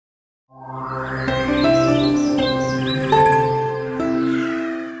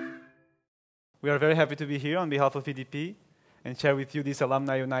We are very happy to be here on behalf of EDP and share with you this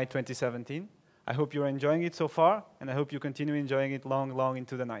Alumni Unite 2017. I hope you're enjoying it so far, and I hope you continue enjoying it long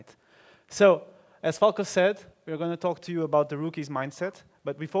into the night. So, as Falco said, we're going to talk to you about the rookie's mindset,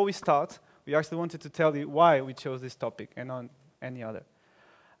 but before we start, we actually wanted to tell you why we chose this topic and not any other.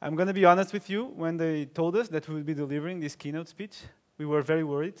 I'm going to be honest with you, when they told us that we would be delivering this keynote speech, we were very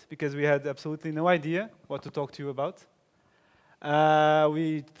worried because we had absolutely no idea what to talk to you about.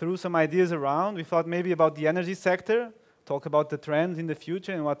 We threw some ideas around. We thought maybe about the energy sector, talk about the trends in the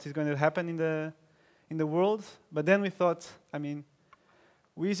future and what is going to happen in the world. But then we thought,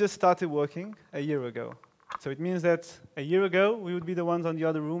 we just started working a year ago. So it means that a year ago, we would be the ones on the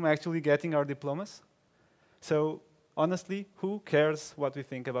other room actually getting our diplomas. So honestly, who cares what we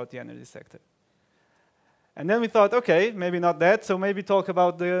think about the energy sector? And then we thought, okay, maybe not that, so maybe talk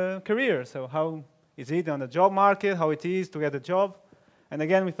about the career. So how is it on the job market, how it is to get a job? And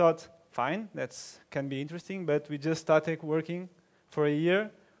again, we thought, fine, that can be interesting, but we just started working for a year.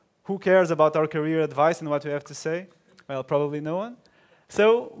 Who cares about our career advice and what we have to say? Well, probably no one.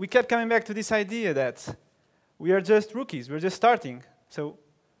 So we kept coming back to this idea that we are just rookies, we're just starting. So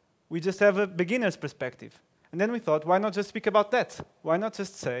we just have a beginner's perspective. And then we thought, why not just speak about that? Why not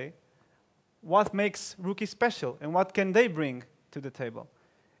just say, what makes rookies special and what can they bring to the table?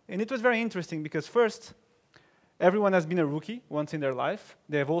 And it was very interesting because first, everyone has been a rookie once in their life.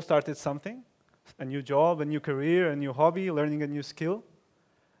 They have all started something, a new job, a new career, a new hobby, learning a new skill.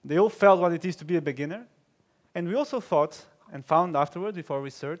 They all felt what it is to be a beginner. And we also thought, and found afterwards with our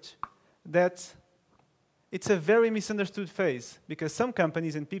research, that it's a very misunderstood phase because some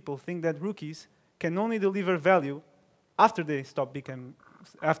companies and people think that rookies can only deliver value after they stop being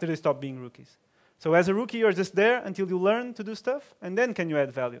rookies. So as a rookie, you're just there until you learn to do stuff, and then can you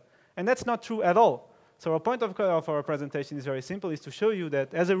add value. And that's not true at all. So our point of our presentation is very simple, is to show you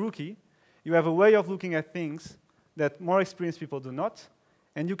that as a rookie, you have a way of looking at things that more experienced people do not,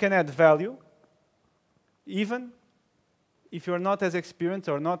 and you can add value even if you're not as experienced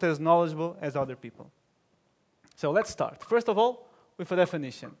or not as knowledgeable as other people. So let's start. First of all, with a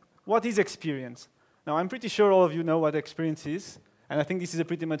definition. What is experience? Now, I'm pretty sure all of you know what experience is, and I think this is a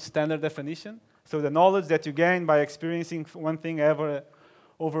pretty much standard definition. So the knowledge that you gain by experiencing one thing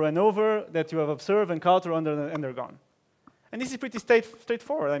over and over, that you have observed and culture undergone. And this is pretty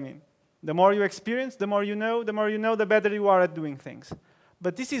straightforward. The more you experience, the more you know, the better you are at doing things.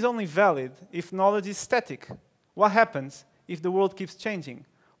 But this is only valid if knowledge is static. What happens if the world keeps changing?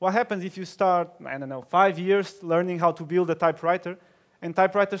 What happens if you start, 5 years learning how to build a typewriter, and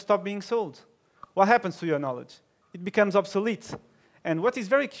typewriters stop being sold? What happens to your knowledge? It becomes obsolete. And what is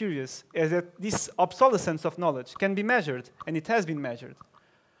very curious is that this obsolescence of knowledge can be measured, and it has been measured.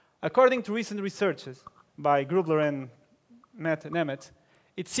 According to recent researches by Grubler and Nemeth,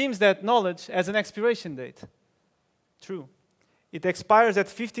 it seems that knowledge has an expiration date. True. It expires at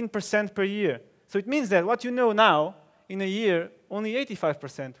 15% per year. So it means that what you know now, in a year, only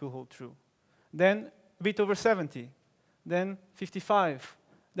 85% will hold true. Then a bit over 70. Then 55.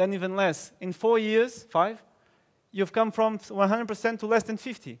 Then even less. In 4 years, 5, you've come from 100% to less than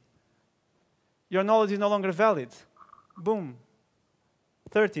 50. Your knowledge is no longer valid. Boom.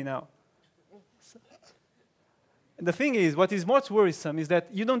 30 now. The thing is, what is most worrisome is that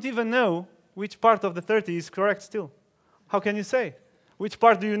you don't even know which part of the 30 is correct still. How can you say? Which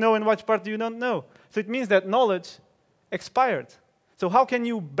part do you know and which part do you not know? So it means that knowledge expired. So how can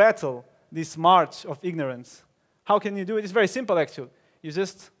you battle this march of ignorance? How can you do it? It's very simple, actually. You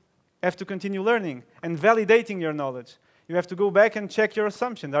just have to continue learning and validating your knowledge. You have to go back and check your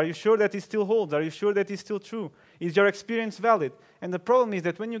assumptions. Are you sure that it still holds? Are you sure that it's still true? Is your experience valid? And the problem is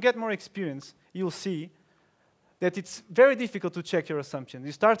that when you get more experience, you'll see that it's very difficult to check your assumptions.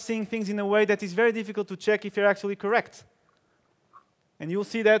 You start seeing things in a way that is very difficult to check if you're actually correct. And you'll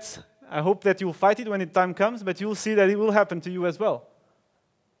see that, I hope that you'll fight it when the time comes, but you'll see that it will happen to you as well.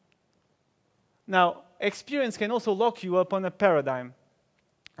 Now, experience can also lock you up on a paradigm.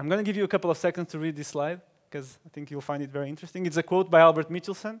 I'm going to give you a couple of seconds to read this slide, because I think you'll find it very interesting. It's a quote by Albert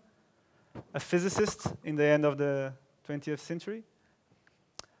Michelson, a physicist in the end of the 20th century.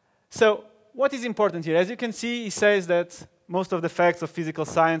 So, what is important here? As you can see, he says that most of the facts of physical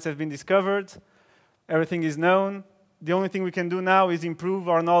science have been discovered, everything is known. The only thing we can do now is improve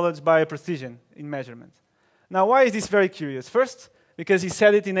our knowledge by precision in measurement. Now, why is this very curious? First, because he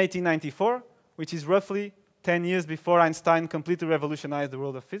said it in 1894, which is roughly 10 years before Einstein completely revolutionized the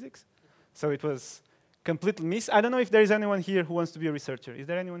world of physics. So it was completely missed. I don't know if there is anyone here who wants to be a researcher. Is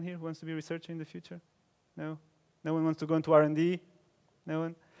there anyone here who wants to be a researcher in the future? No? No one wants to go into R&D? No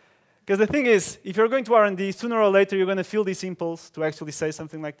one? Because the thing is, if you're going to R&D, sooner or later you're going to feel this impulse to actually say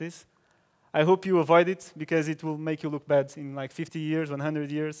something like this. I hope you avoid it, because it will make you look bad in like 50 years,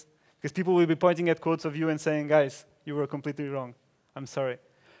 100 years. Because people will be pointing at quotes of you and saying, guys, you were completely wrong. I'm sorry.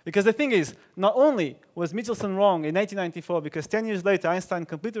 Because the thing is, not only was Michelson wrong in 1894, because 10 years later Einstein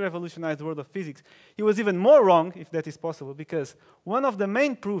completely revolutionized the world of physics, he was even more wrong, if that is possible, because one of the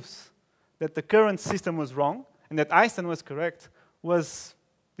main proofs that the current system was wrong and that Einstein was correct was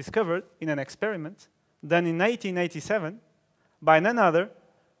discovered in an experiment done in 1887 by none other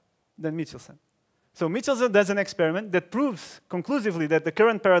than Michelson. So Michelson does an experiment that proves conclusively that the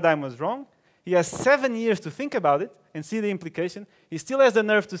current paradigm was wrong. He has 7 years to think about it and see the implication. He still has the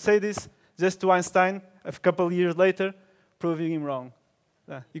nerve to say this just to Einstein a couple of years later, proving him wrong.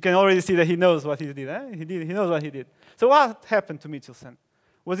 You can already see that he knows what he did. He knows what he did. So what happened to Michelson?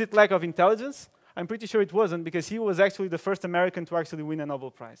 Was it lack of intelligence? I'm pretty sure it wasn't, because he was actually the first American to actually win a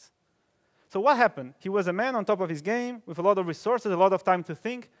Nobel Prize. So what happened? He was a man on top of his game, with a lot of resources, a lot of time to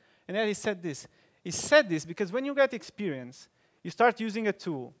think, and then he said this. He said this because when you get experience, you start using a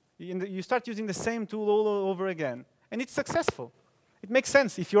tool. You start using the same tool all over again, and it's successful. It makes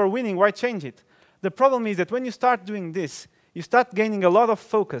sense. If you're winning, why change it? The problem is that when you start doing this, you start gaining a lot of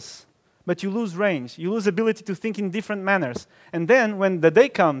focus, but you lose range. You lose ability to think in different manners. And then when the day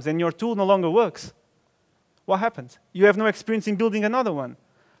comes and your tool no longer works, what happens? You have no experience in building another one.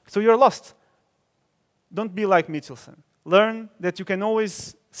 So you're lost. Don't be like Michelson. Learn that you can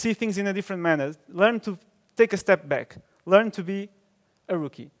always see things in a different manner. Learn to take a step back. Learn to be a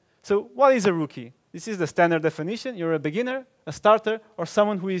rookie. So what is a rookie? This is the standard definition. You're a beginner, a starter, or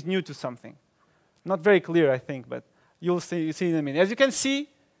someone who is new to something. Not very clear, I think, but you'll see in a minute. As you can see,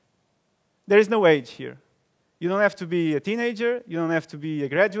 there is no age here. You don't have to be a teenager. You don't have to be a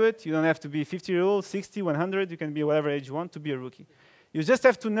graduate. You don't have to be 50-year-old, 60, 100. You can be whatever age you want to be a rookie. You just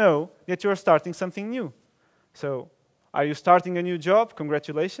have to know that you're starting something new. So are you starting a new job?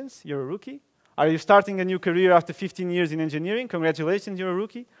 Congratulations, you're a rookie. Are you starting a new career after 15 years in engineering? Congratulations, you're a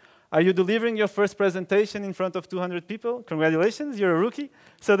rookie. Are you delivering your first presentation in front of 200 people? Congratulations, you're a rookie.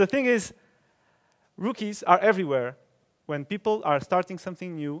 So the thing is, rookies are everywhere when people are starting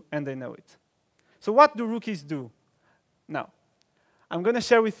something new and they know it. So what do rookies do? Now, I'm going to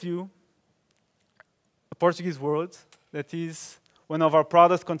share with you a Portuguese word that is one of our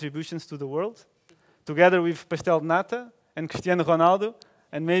proudest contributions to the world, together with pastel de nata and Cristiano Ronaldo,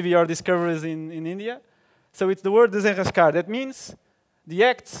 and maybe your discoveries in India. So it's the word desenrascar. That means the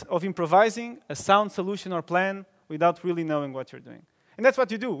act of improvising a sound solution or plan without really knowing what you're doing. And that's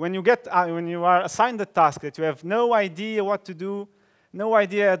what you do. When you are assigned a task that you have no idea what to do, no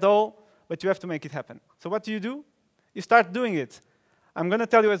idea at all, but you have to make it happen. So what do? You start doing it. I'm going to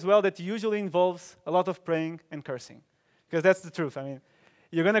tell you as well that it usually involves a lot of praying and cursing, because that's the truth. I mean,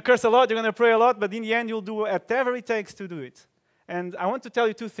 you're going to curse a lot, you're going to pray a lot, but in the end, you'll do whatever it takes to do it. And I want to tell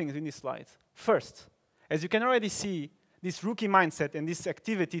you two things in this slide. First, as you can already see, this rookie mindset and this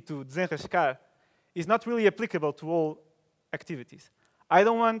activity to desenrascar is not really applicable to all activities. I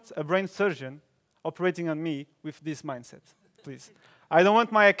don't want a brain surgeon operating on me with this mindset, please. I don't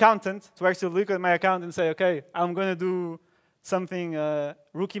want my accountant to actually look at my account and say, okay, I'm going to do something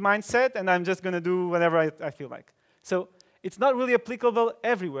rookie mindset, and I'm just going to do whatever I feel like. So it's not really applicable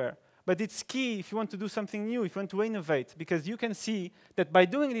everywhere, but it's key if you want to do something new, if you want to innovate, because you can see that by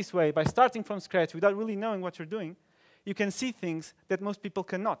doing it this way, by starting from scratch without really knowing what you're doing, you can see things that most people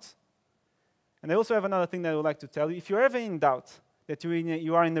cannot. And I also have another thing that I would like to tell you. If you're ever in doubt that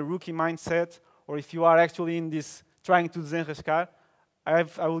you are in the rookie mindset, or if you are actually in this trying to desenrascar,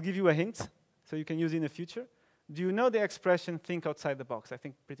 I will give you a hint, so you can use it in the future. Do you know the expression, think outside the box? I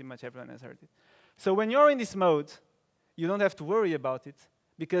think pretty much everyone has heard it. So when you're in this mode, you don't have to worry about it,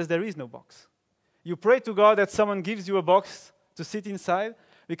 because there is no box. You pray to God that someone gives you a box to sit inside,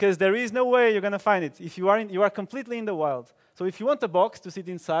 because there is no way you're going to find it. If you are completely in the wild. So if you want a box to sit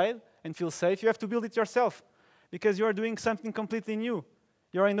inside and feel safe, you have to build it yourself, because you are doing something completely new.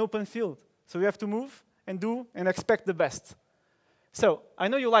 You're in open field. So you have to move and do and expect the best. So I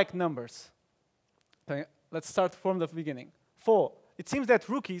know you like numbers. Okay, let's start from the beginning. 4. It seems that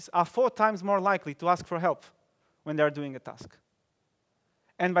rookies are 4 times more likely to ask for help when they are doing a task.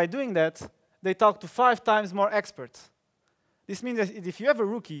 And by doing that, they talk to 5 times more experts. This means that if you have a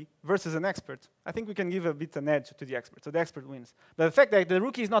rookie versus an expert, I think we can give a bit an edge to the expert, so the expert wins. But the fact that the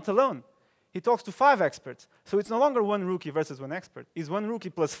rookie is not alone, he talks to 5 experts. So it's no longer 1 rookie versus 1 expert. It's 1 rookie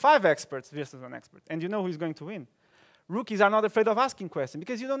plus 5 experts versus 1 expert. And you know who's going to win. Rookies are not afraid of asking questions,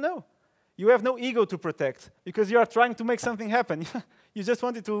 because you don't know. You have no ego to protect, because you are trying to make something happen. You just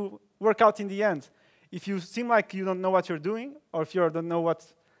want it to work out in the end. If you seem like you don't know what you're doing, or if you don't know what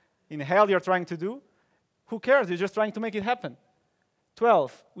in hell you're trying to do, who cares? You're just trying to make it happen.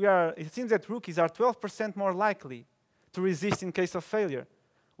 12, it seems that rookies are 12% more likely to resist in case of failure.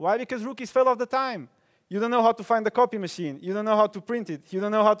 Why? Because rookies fail all the time. You don't know how to find the copy machine. You don't know how to print it. You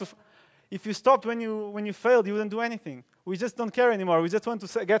don't know how to... If you stopped when you failed, you wouldn't do anything. We just don't care anymore. We just want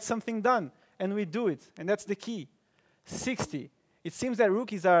to get something done, and we do it, and that's the key. 60, it seems that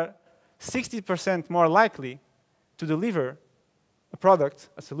rookies are 60% more likely to deliver a product,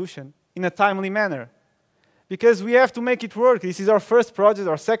 a solution, in a timely manner. Because we have to make it work. This is our first project,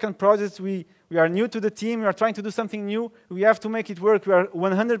 our second project. We are new to the team. We are trying to do something new. We have to make it work. We are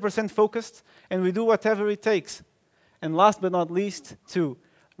 100% focused, and we do whatever it takes. And last but not least, 2,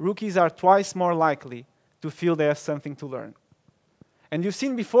 rookies are twice more likely to feel they have something to learn. And you've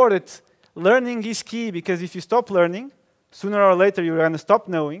seen before that learning is key, because if you stop learning, sooner or later you're going to stop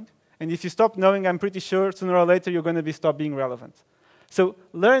knowing. And if you stop knowing, I'm pretty sure sooner or later you're going to stop being relevant. So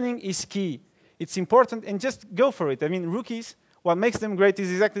learning is key. It's important, and just go for it. I mean, rookies, what makes them great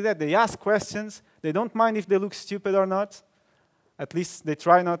is exactly that. They ask questions. They don't mind if they look stupid or not. At least they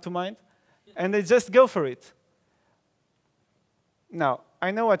try not to mind. And they just go for it. Now,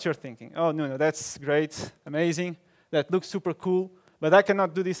 I know what you're thinking. Oh, Nuno, that's great, amazing. That looks super cool. But I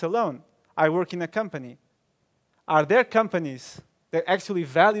cannot do this alone. I work in a company. Are there companies that actually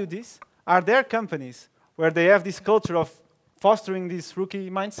value this? Are there companies where they have this culture of fostering this rookie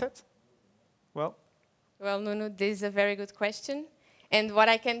mindset? Well, Nuno, this is a very good question. And what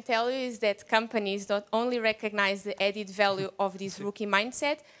I can tell you is that companies don't only recognize the added value of this rookie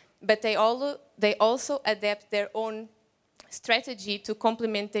mindset, but they also adapt their own strategy to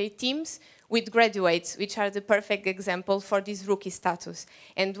complement their teams with graduates, which are the perfect example for this rookie status.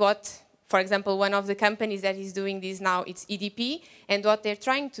 And for example, one of the companies that is doing this now, it's EDP, and what they're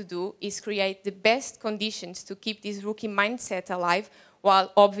trying to do is create the best conditions to keep this rookie mindset alive,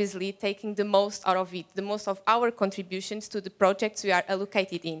 while obviously taking the most out of it, the most of our contributions to the projects we are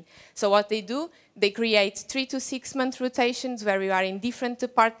allocated in. So what they do, they create 3 to 6 month rotations where we are in different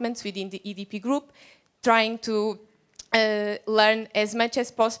departments within the EDP group, trying to learn as much as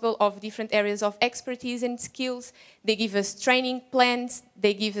possible of different areas of expertise and skills. They give us training plans,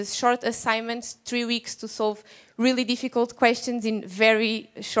 they give us short assignments, 3 weeks to solve really difficult questions in very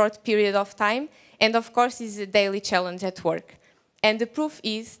short period of time, and of course it's a daily challenge at work. And the proof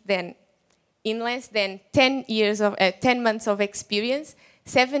is then, in less than 10 months of experience,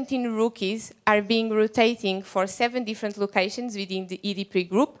 17 rookies are being rotating for 7 different locations within the EDP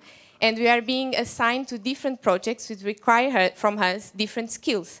group, and we are being assigned to different projects which require from us different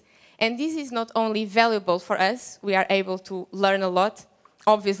skills. And this is not only valuable for us, we are able to learn a lot,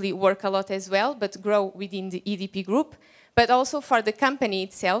 obviously work a lot as well, but grow within the EDP group, but also for the company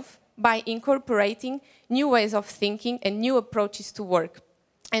itself, by incorporating new ways of thinking and new approaches to work.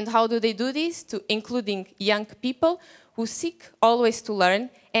 And how do they do this? Including young people who seek always to learn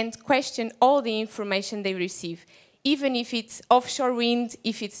and question all the information they receive, even if it's offshore wind,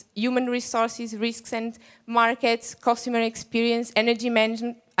 if it's human resources, risks and markets, customer experience, energy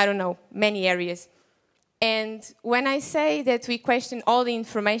management, I don't know, many areas. And when I say that we question all the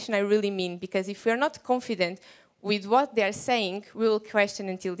information, I really mean, because if we're not confident with what they're saying, we will question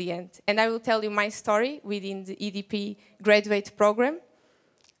until the end. And I will tell you my story within the EDP graduate program.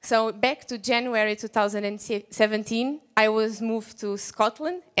 So back to January 2017, I was moved to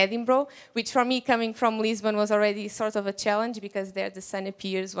Scotland, Edinburgh, which for me, coming from Lisbon, was already sort of a challenge because there the sun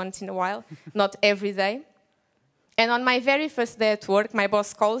appears once in a while, not every day. And on my very first day at work, my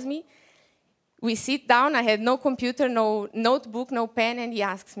boss calls me. We sit down, I had no computer, no notebook, no pen, and he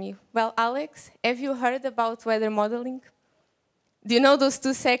asks me, well, Alex, have you heard about weather modeling? Do you know those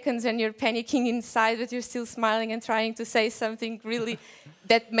 2 seconds when you're panicking inside, but you're still smiling and trying to say something really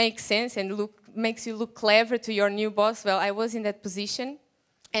that makes sense and makes you look clever to your new boss? Well, I was in that position,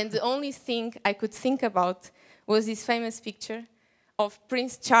 and the only thing I could think about was this famous picture of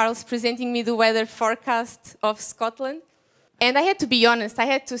Prince Charles presenting me the weather forecast of Scotland. And I had to be honest, I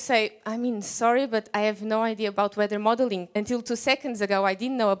had to say, sorry, but I have no idea about weather modeling. Until 2 seconds ago, I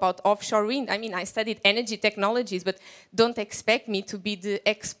didn't know about offshore wind. I studied energy technologies, but don't expect me to be the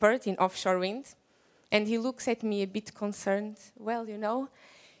expert in offshore wind. And he looks at me a bit concerned. Well, you know,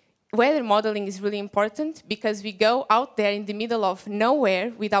 weather modeling is really important because we go out there in the middle of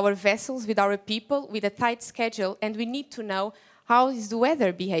nowhere with our vessels, with our people, with a tight schedule, and we need to know how is the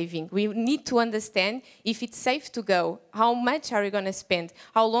weather behaving? We need to understand if it's safe to go, how much are we going to spend,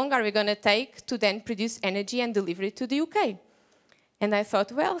 how long are we going to take to then produce energy and deliver it to the UK? And I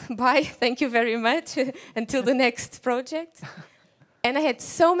thought, well, bye, thank you very much, until the next project. And I had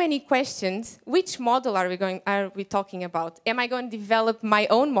so many questions. Which model are we talking about? Am I going to develop my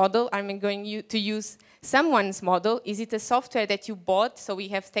own model? Am I going to use someone's model? Is it a software that you bought, so we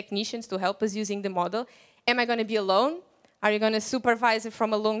have technicians to help us using the model? Am I going to be alone? Are you going to supervise it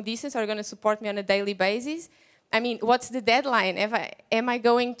from a long distance? Are you going to support me on a daily basis? I mean, what's the deadline? Am I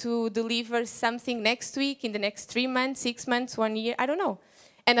going to deliver something next week, in the next 3 months, 6 months, 1 year? I don't know.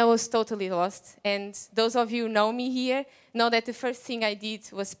 And I was totally lost. And those of you who know me here know that the first thing I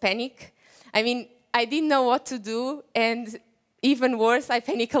did was panic. I mean, I didn't know what to do. And even worse, I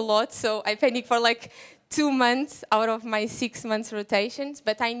panic a lot. So I panicked for like 2 months out of my 6 months rotations.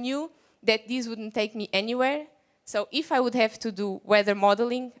 But I knew that this wouldn't take me anywhere. So if I would have to do weather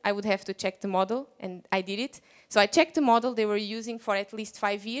modeling, I would have to check the model. And I did it. So I checked the model they were using for at least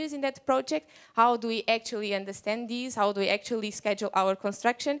 5 years in that project. How do we actually understand these? How do we actually schedule our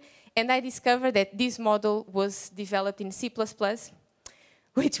construction? And I discovered that this model was developed in C++,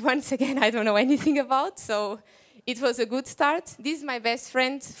 which once again, I don't know anything about. So it was a good start. This is my best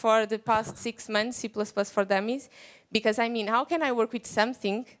friend for the past 6 months, C++ for Dummies. Because I mean, how can I work with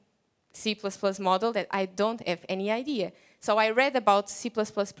something, C++ model, that I don't have any idea? So I read about C++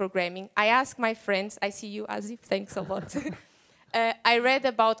 programming. I asked my friends, I see you, Azif, thanks a lot. I read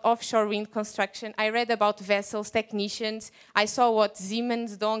about offshore wind construction. I read about vessels, technicians. I saw what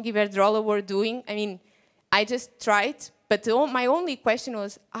Siemens, Dong, Iberdrola were doing. I mean, I just tried, but my only question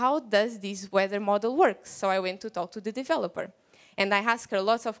was, how does this weather model work? So I went to talk to the developer. And I asked her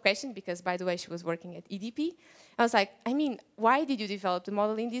lots of questions because, by the way, she was working at EDP. I was like, I mean, why did you develop the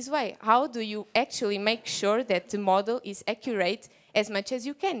model in this way? How do you actually make sure that the model is accurate as much as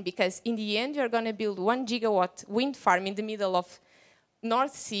you can? Because in the end, you're going to build 1 gigawatt wind farm in the middle of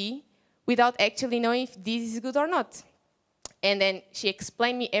North Sea without actually knowing if this is good or not. And then she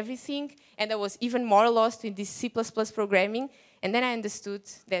explained me everything, and I was even more lost with this C++ programming. And then I understood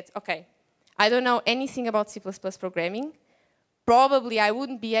that, okay, I don't know anything about C++ programming. Probably I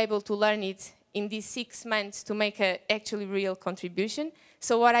wouldn't be able to learn it in these 6 months to make an actually real contribution.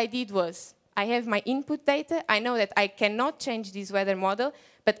 So what I did was, I have my input data. I know that I cannot change this weather model,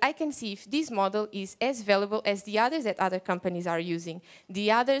 but I can see if this model is as valuable as the others that other companies are using,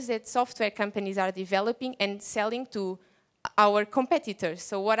 the others that software companies are developing and selling to our competitors.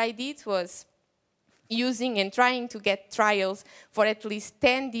 So what I did was using and trying to get trials for at least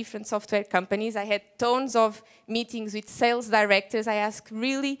 10 different software companies. I had tons of meetings with sales directors. I asked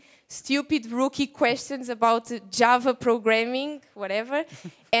really stupid rookie questions about Java programming, whatever.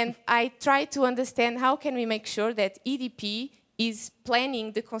 And I tried to understand how can we make sure that EDP is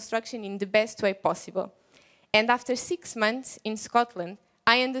planning the construction in the best way possible. And after 6 months in Scotland,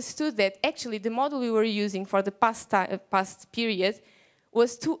 I understood that actually the model we were using for the past period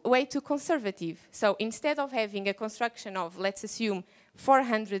was way too conservative. So instead of having a construction of, let's assume,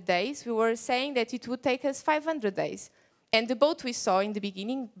 400 days, we were saying that it would take us 500 days. And the boat we saw in the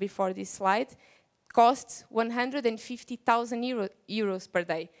beginning, before this slide, costs 150,000 euros per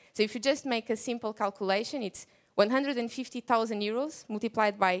day. So if you just make a simple calculation, it's 150,000 euros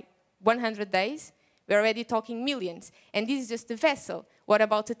multiplied by 100 days. We're already talking millions. And this is just the vessel. What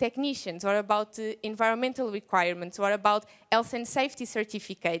about the technicians? What about the environmental requirements? What about health and safety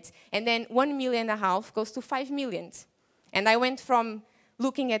certificates? And then 1.5 million goes to 5 million. And I went from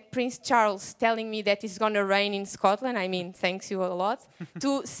looking at Prince Charles telling me that it's going to rain in Scotland, I mean, thanks you a lot,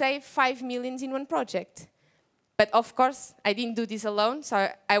 to save 5 million in one project. But of course, I didn't do this alone, so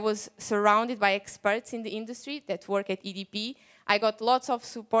I was surrounded by experts in the industry that work at EDP. I got lots of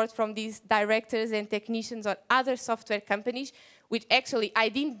support from these directors and technicians on other software companies, which actually I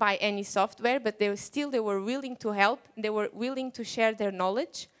didn't buy any software, but they were willing to help. They were willing to share their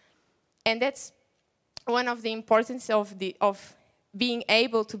knowledge. And that's one of the importance of being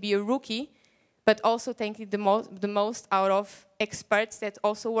able to be a rookie, but also taking the most out of experts that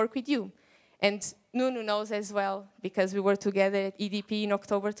also work with you. And Nuno knows as well, because we were together at EDP in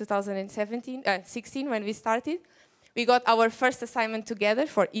October 2016 when we started. We got our first assignment together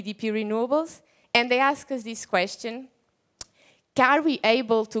for EDP Renewables, and they asked us this question: are we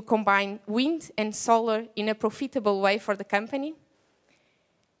able to combine wind and solar in a profitable way for the company?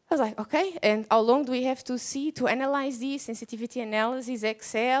 I was like, okay, and how long do we have to see to analyze this, sensitivity analysis,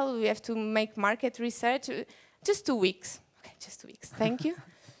 Excel, we have to make market research? Just 2 weeks. Okay, just 2 weeks, thank you.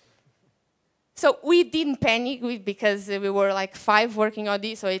 So we didn't panic because we were like 5 working on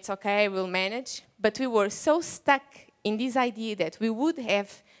this, so it's okay, we'll manage. But we were so stuck in this idea that we would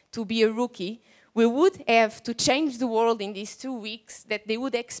have to be a rookie, we would have to change the world in these 2 weeks, that they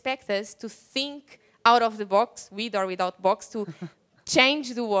would expect us to think out of the box, with or without box, to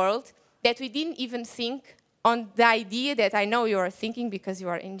change the world, that we didn't even think on the idea that I know you are thinking because you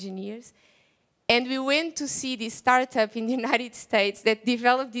are engineers. And we went to see this startup in the United States that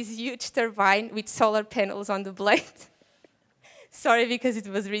developed this huge turbine with solar panels on the blade. Sorry, because it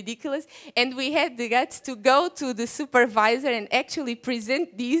was ridiculous. And we had the guts to go to the supervisor and actually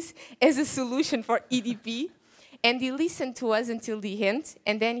present this as a solution for EDP. And he listened to us until the end.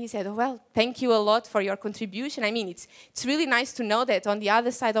 And then he said, well, thank you a lot for your contribution. I mean, it's really nice to know that on the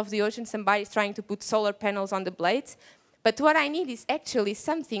other side of the ocean, somebody is trying to put solar panels on the blades. But what I need is actually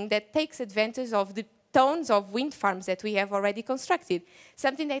something that takes advantage of the tons of wind farms that we have already constructed.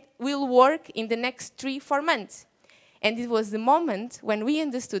 Something that will work in the next 3-4 months. And it was the moment when we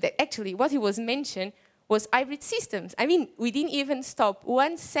understood that actually what he was mentioned was hybrid systems. I mean, we didn't even stop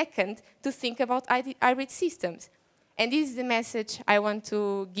 1 second to think about hybrid systems. And this is the message I want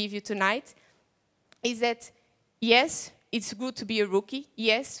to give you tonight, is that, yes, it's good to be a rookie.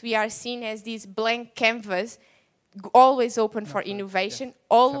 Yes, we are seen as this blank canvas, always open for innovation, yes,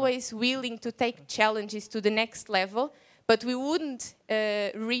 always willing to take challenges to the next level, but we wouldn't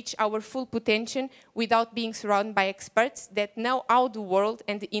reach our full potential without being surrounded by experts that know how the world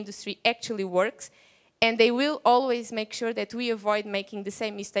and the industry actually works, and they will always make sure that we avoid making the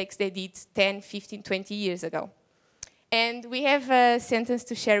same mistakes they did 10, 15, 20 years ago. And we have a sentence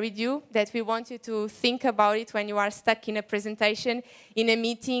to share with you that we want you to think about it when you are stuck in a presentation, in a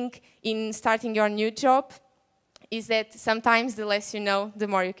meeting, in starting your new job, is that sometimes the less you know, the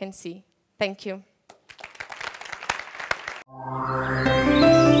more you can see. Thank you.